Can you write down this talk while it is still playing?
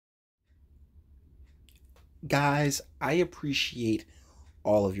Guys, I appreciate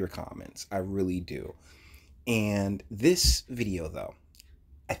all of your comments. I really do. And this video, though,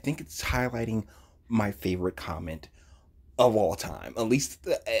 I think it's highlighting my favorite comment of all time. At least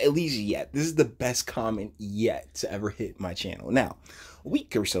yet. This is the best comment yet to ever hit my channel. Now, a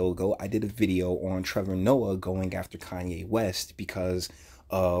week or so ago, I did a video on Trevor Noah going after Kanye West because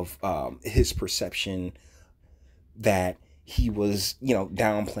of his perception that he was,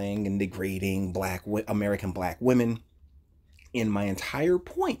 downplaying and degrading American black women. And my entire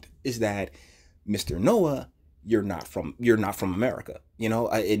point is that Mr. Noah, you're not from America,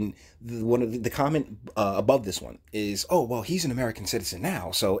 And one of the comment above this one is, oh well, he's an American citizen now,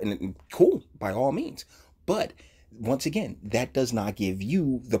 so and cool by all means, but once again, that does not give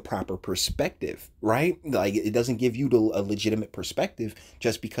you the proper perspective, right? Like it doesn't give you a legitimate perspective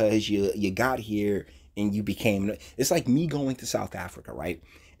just because you got here and you became. It's like me going to South Africa, right?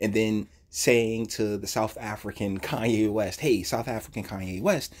 And then saying to the South African Kanye West, hey, South African Kanye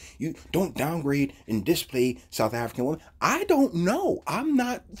West, you don't downgrade and display South African women. I don't know. I'm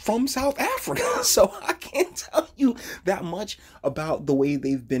not from South Africa, so I can't tell you that much about the way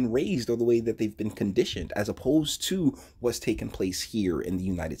they've been raised or the way that they've been conditioned as opposed to what's taking place here in the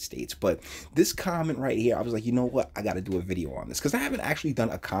United States. But this comment right here, I was like, you know what? I got to do a video on this because I haven't actually done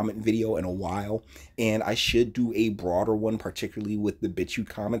a comment video in a while, and I should do a broader one, particularly with the BitChute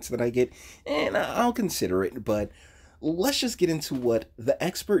comments that I get, and I'll consider it. But let's just get into what the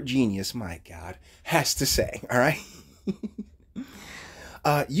expert genius, my God, has to say. All right.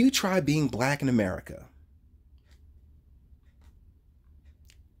 You try being black in America.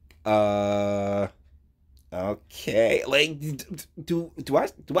 Okay. Like, do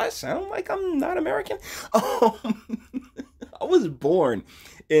I sound like I'm not American? I was born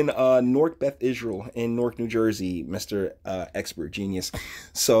in Newark, Beth Israel, in Newark, New Jersey, Mr. Expert Genius.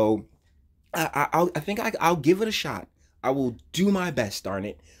 So I think I'll give it a shot. I will do my best, darn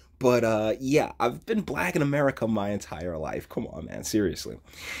it. But yeah, I've been black in America my entire life. Come on, man, seriously.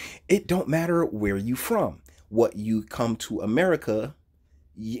 It don't matter where you from. What you come to America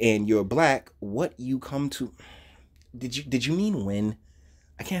and you're black, what you come to. Did you mean when?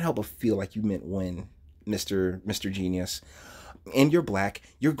 I can't help but feel like you meant when, Mr. Genius. And you're black,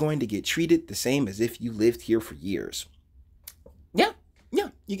 you're going to get treated the same as if you lived here for years. Yeah, yeah,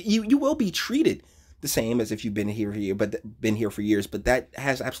 you will be treated the same as if you've been here for years, but that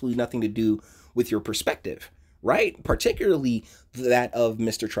has absolutely nothing to do with your perspective, right? Particularly that of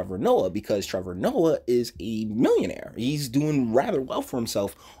Mr. Trevor Noah, because Trevor Noah is a millionaire. He's doing rather well for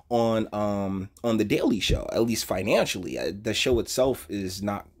himself on the Daily Show, at least financially. The show itself is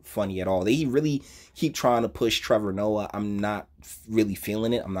not funny at all. They really keep trying to push Trevor Noah. I'm not really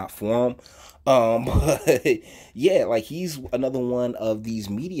feeling it. I'm not for him. But yeah, like he's another one of these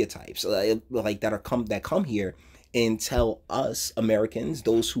media types, like that come here and tell us Americans,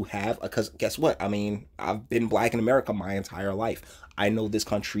 those who have, because guess what? I mean, I've been black in America my entire life. I know this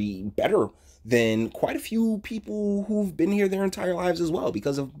country better than quite a few people who've been here their entire lives as well,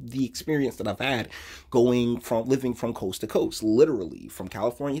 because of the experience that I've had living from coast to coast, literally from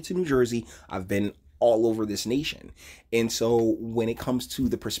California to New Jersey. I've been all over this nation. And so when it comes to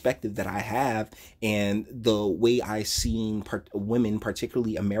the perspective that I have and the way I seen women,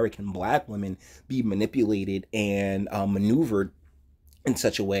 particularly American black women, be manipulated and maneuvered in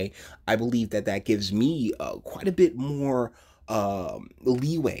such a way, I believe that that gives me quite a bit more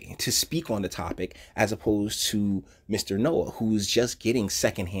leeway to speak on the topic as opposed to Mr. Noah, who's just getting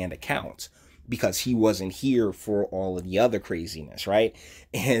secondhand accounts because he wasn't here for all of the other craziness, right?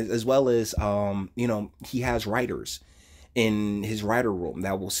 And as well as, he has writers in his writer room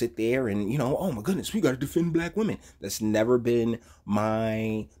that will sit there and, oh my goodness, we got to defend black women. That's never been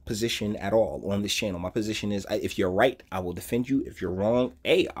my position at all on this channel. My position is, if you're right, I will defend you. If you're wrong,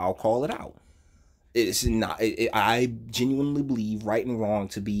 hey, I'll call it out. It's not. I genuinely believe right and wrong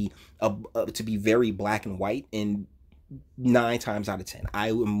to be very black and white, and 9 times out of 10, I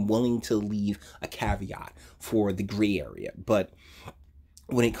am willing to leave a caveat for the gray area. But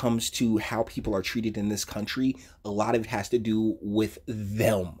when it comes to how people are treated in this country, a lot of it has to do with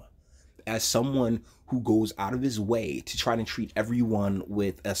them. As someone who goes out of his way to try to treat everyone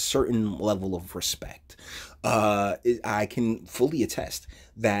with a certain level of respect, I can fully attest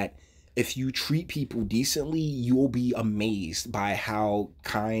that if you treat people decently, you'll be amazed by how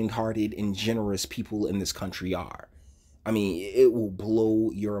kind-hearted and generous people in this country are. I mean, it will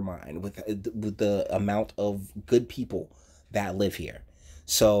blow your mind with the amount of good people that live here.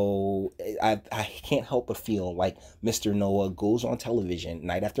 So I can't help but feel like Mr. Noah goes on television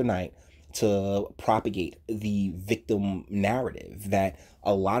night after night to propagate the victim narrative that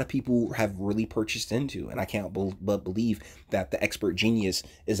a lot of people have really purchased into, and I can't but believe that the expert genius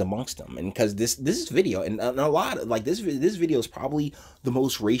is amongst them. And because this video, and a lot of like this video is probably the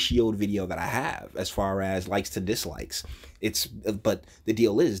most ratioed video that I have as far as likes to dislikes. But the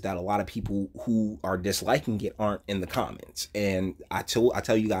deal is that a lot of people who are disliking it aren't in the comments, and I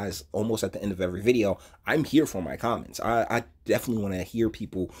tell you guys almost at the end of every video, I'm here for my comments. I definitely want to hear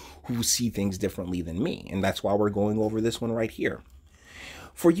people who see things differently than me, and that's why we're going over this one right here.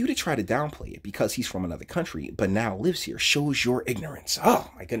 For you to try to downplay it because he's from another country but now lives here shows your ignorance. Oh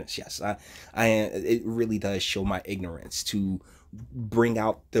my goodness, yes, it really does show my ignorance to bring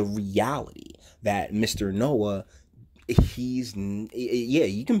out the reality that Mr. Noah, yeah,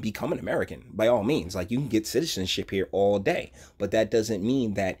 you can become an American by all means. Like, you can get citizenship here all day, but that doesn't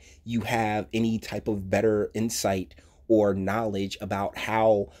mean that you have any type of better insight or knowledge about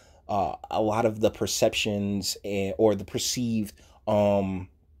how a lot of the perceptions or the perceived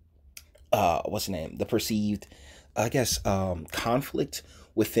what's the name, the perceived, I guess, conflict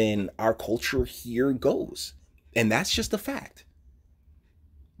within our culture here goes. And that's just a fact,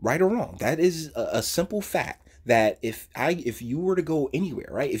 right or wrong. That is a simple fact, that if you were to go anywhere,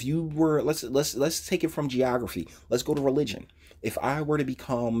 right, if you were, let's take it from geography, let's go to religion. If I were to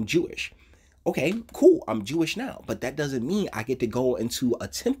become Jewish, okay, cool, I'm Jewish now, but that doesn't mean I get to go into a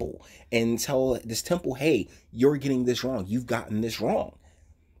temple and tell this temple, hey, you're getting this wrong, you've gotten this wrong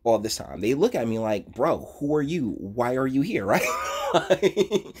all this time. They look at me like, bro, who are you? Why are you here? Right?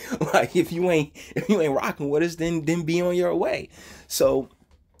 like if you ain't rocking with us, then be on your way. So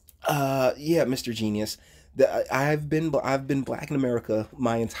yeah, Mr. Genius, I've been black in America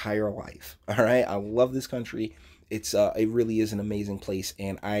my entire life. All right, I love this country. It really is an amazing place,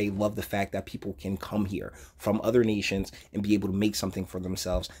 and I love the fact that people can come here from other nations and be able to make something for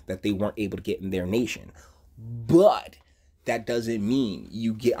themselves that they weren't able to get in their nation. But that doesn't mean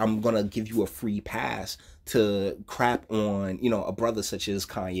I'm gonna give you a free pass to crap on, a brother such as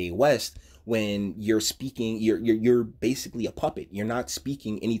Kanye West when you're speaking. You're basically a puppet. You're not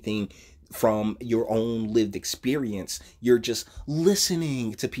speaking anything from your own lived experience. You're just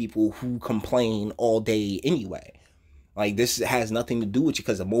listening to people who complain all day anyway. Like, this has nothing to do with you,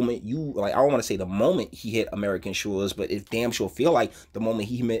 because the moment I don't want to say the moment he hit American shores, but it damn sure feel like the moment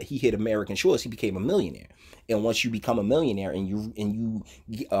he hit American shores, he became a millionaire. And once you become a millionaire and you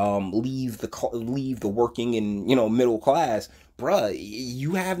leave the working and middle class, bruh,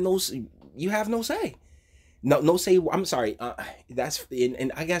 you have no say. No say. I'm sorry.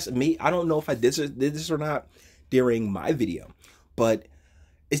 And I guess I don't know if I did this or not during my video, but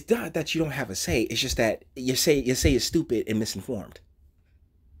it's not that you don't have a say. It's just that your say is stupid and misinformed.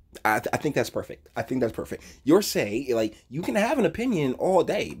 I think that's perfect. I think that's perfect. Your say, like, you can have an opinion all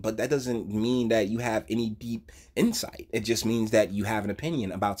day, but that doesn't mean that you have any deep insight. It just means that you have an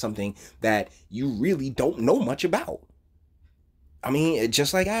opinion about something that you really don't know much about. I mean,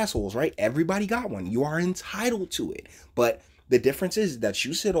 just like assholes, right? Everybody got one. You are entitled to it. But the difference is that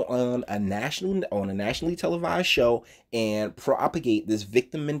you sit on a nationally televised show and propagate this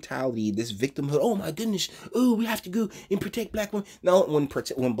victim mentality, this victimhood. Oh my goodness! Oh, we have to go and protect black women. No,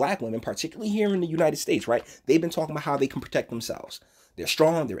 when black women, particularly here in the United States, right? They've been talking about how they can protect themselves. They're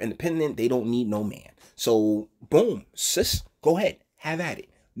strong. They're independent. They don't need no man. So boom, sis, go ahead, have at it.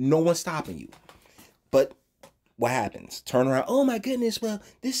 No one's stopping you. But what happens? Turn around. Oh my goodness. Well,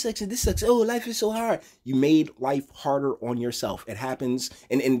 this sucks and this sucks. Oh, life is so hard. You made life harder on yourself. It happens.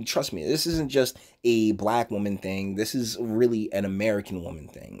 And trust me, this isn't just a black woman thing. This is really an American woman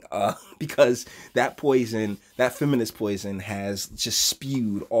thing. Because that poison, that feminist poison, has just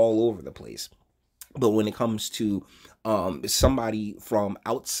spewed all over the place. But when it comes to somebody from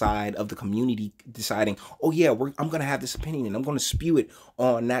outside of the community deciding, oh yeah, I'm gonna have this opinion and I'm gonna spew it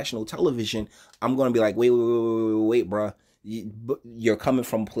on national television, I'm gonna be like, wait, bruh, you're coming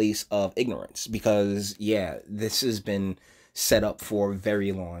from a place of ignorance, because yeah, this has been set up for a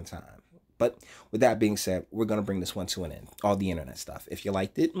very long time. But with that being said, we're going to bring this one to an end. All the internet stuff. If you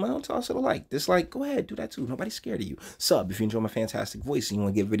liked it, well, toss it a like. Dislike, go ahead, do that too. Nobody's scared of you. Sub if you enjoy my fantastic voice and you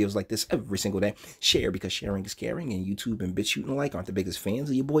want to get videos like this every single day. Share, because sharing is caring, and YouTube and BitChute and like aren't the biggest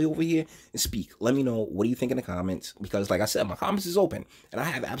fans of your boy over here. And speak. Let me know, what do you think in the comments? Because like I said, my comments is open, and I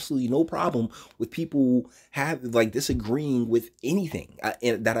have absolutely no problem with people disagreeing with anything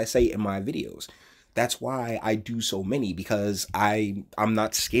that I say in my videos. That's why I do so many, because I'm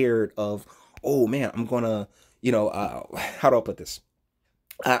not scared of, oh man, I'm gonna, how do I put this?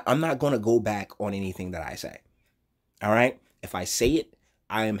 I'm not gonna go back on anything that I say. All right. If I say it,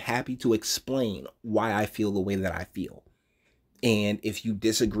 I am happy to explain why I feel the way that I feel. And if you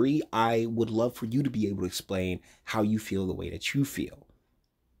disagree, I would love for you to be able to explain how you feel the way that you feel.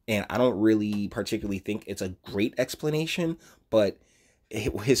 And I don't really particularly think it's a great explanation, but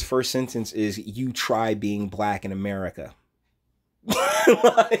his first sentence is, "You try being black in America."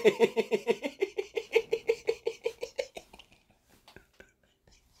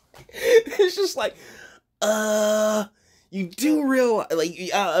 It's just like, you do real like,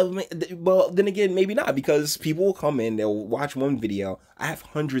 well, then again, maybe not, because people will come in, they'll watch one video. I have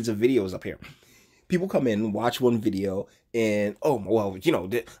hundreds of videos up here. People come in, watch one video, and oh well,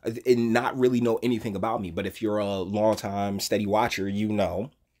 and not really know anything about me. But if you're a long time steady watcher, you know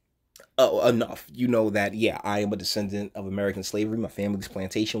enough. You know that, yeah, I am a descendant of American slavery. My family's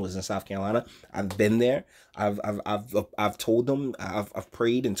plantation was in South Carolina. I've been there. I've told them, I've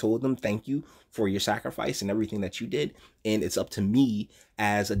prayed and told them, thank you for your sacrifice and everything that you did. And it's up to me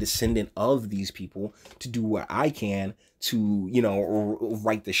as a descendant of these people to do what I can to,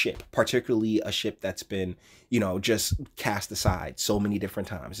 right the ship, particularly a ship that's been, just cast aside so many different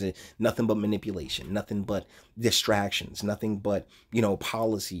times. Nothing but manipulation, nothing but distractions, nothing but,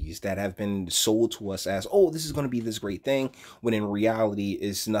 policies that have been sold to us as, oh, this is going to be this great thing, when in reality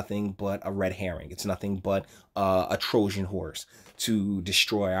is nothing but a red herring. It's nothing but a Trojan horse to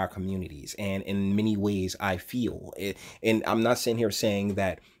destroy our communities. And in many ways, I feel it, and I'm not sitting here saying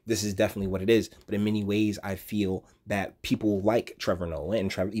that this is definitely what it is, but in many ways, I feel that people like Trevor Noah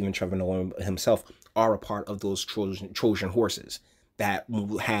and even Trevor Noah himself are a part of those Trojan horses that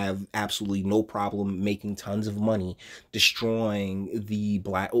have absolutely no problem making tons of money, destroying the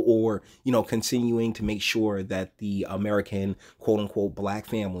black, or, continuing to make sure that the American quote unquote black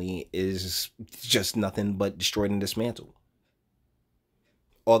family is just nothing but destroyed and dismantled.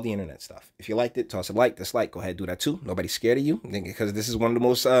 All the internet stuff. If you liked it, toss a like, dislike, go ahead, do that too. Nobody's scared of you, because this is one of the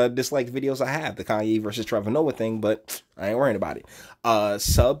most disliked videos I have, the Kanye versus Trevor Noah thing, but I ain't worrying about it.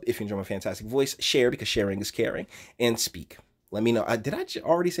 Sub if you enjoy my fantastic voice, share because sharing is caring, and speak. Let me know. Did I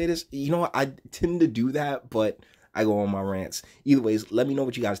already say this? You know what? I tend to do that, but I go on my rants. Either ways, let me know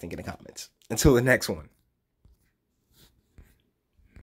what you guys think in the comments. Until the next one.